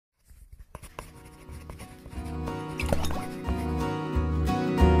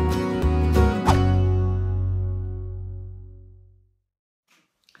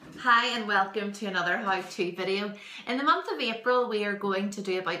Hi and welcome to another how-to video. In the month of April we are going to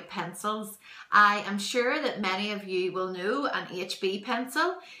do about pencils. I am sure that many of you will know an HB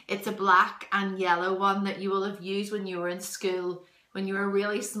pencil. It's a black and yellow one that you will have used when you were in school when you were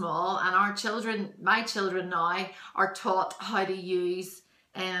really small, and my children now are taught how to use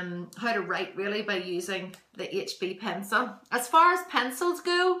how to write really by using the HB pencil. As far as pencils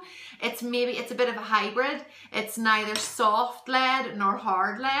go, it's a bit of a hybrid. It's neither soft lead nor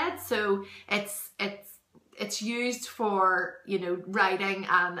hard lead, so it's used for, you know, writing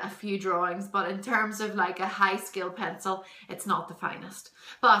and a few drawings, but in terms of like a high scale pencil, it's not the finest.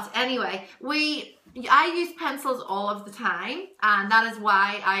 But anyway, I use pencils all of the time, and that is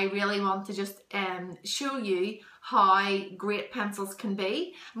why I really want to just show you how great pencils can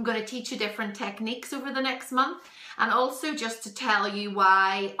be. I'm going to teach you different techniques over the next month, and also just to tell you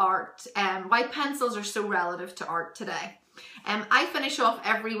why why pencils are so relative to art today. I finish off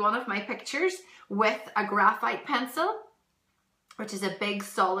every one of my pictures with a graphite pencil, which is a big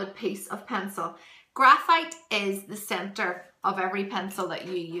solid piece of pencil. Graphite is the center of every pencil that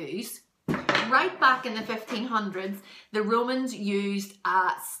you use. Right back in the 1500s, the Romans used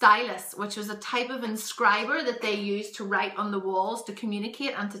a stylus, which was a type of inscriber that they used to write on the walls to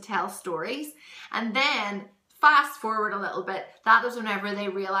communicate and to tell stories. And then fast forward a little bit, that was whenever they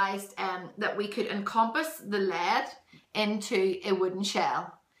realized that we could encompass the lead into a wooden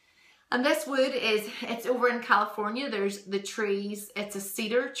shell. And this wood it's over in California. There's the trees, it's a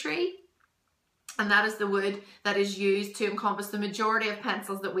cedar tree. And that is the wood that is used to encompass the majority of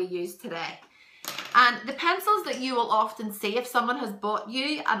pencils that we use today. And the pencils that you will often see if someone has bought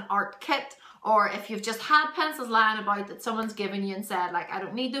you an art kit, or if you've just had pencils lying about that someone's given you and said, like, I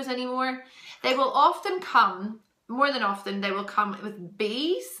don't need those anymore, they will often come, more than often, they will come with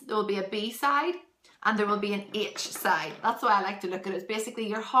B's. There will be a B side and there will be an H side. That's why I like to look at it. It's basically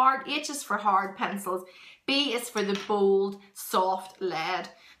your hard, H is for hard pencils, B is for the bold, soft lead.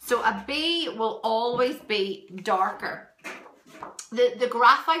 So a B will always be darker. The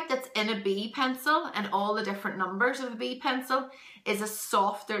graphite that's in a B pencil and all the different numbers of a B pencil is a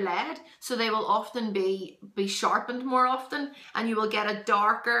softer lead, so they will often be sharpened more often, and you will get a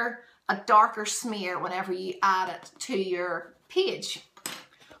darker smear whenever you add it to your page.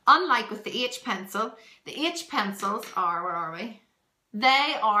 Unlike with the H pencil, the H pencils are, where are we?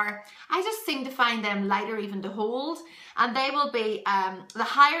 They are, I just seem to find them lighter even to hold, and they will be, the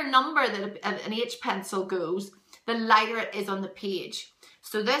higher number that an H pencil goes, the lighter it is on the page.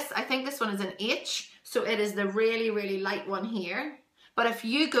 So this, I think this one is an H, so it is the really, really light one here. But if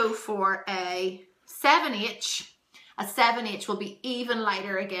you go for a 7H, a 7H will be even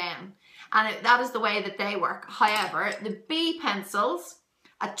lighter again. And that is the way that they work. However, the B pencils,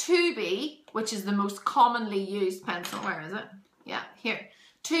 a 2B, which is the most commonly used pencil, where is it? Yeah, here.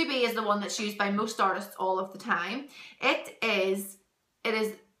 2B is the one that's used by most artists all of the time. It is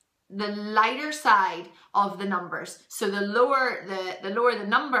the lighter side of the numbers. So the lower the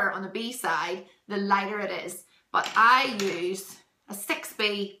number on the B side, the lighter it is. But I use a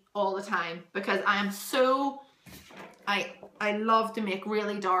 6B all the time because I love to make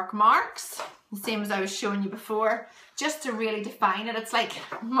really dark marks, the same as I was showing you before, just to really define it. It's like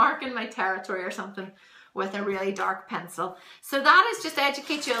marking my territory or something with a really dark pencil. So that is just to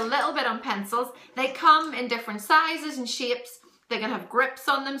educate you a little bit on pencils. They come in different sizes and shapes. They can have grips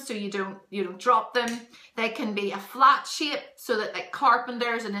on them so you don't drop them. They can be a flat shape so that like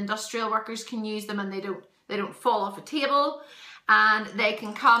carpenters and industrial workers can use them and they don't fall off a table. And they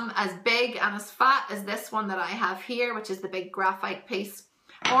can come as big and as fat as this one that I have here, which is the big graphite piece.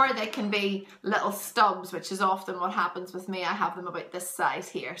 Or they can be little stubs, which is often what happens with me. I have them about this size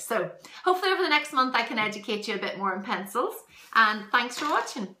here. So hopefully over the next month I can educate you a bit more on pencils. And thanks for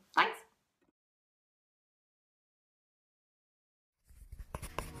watching.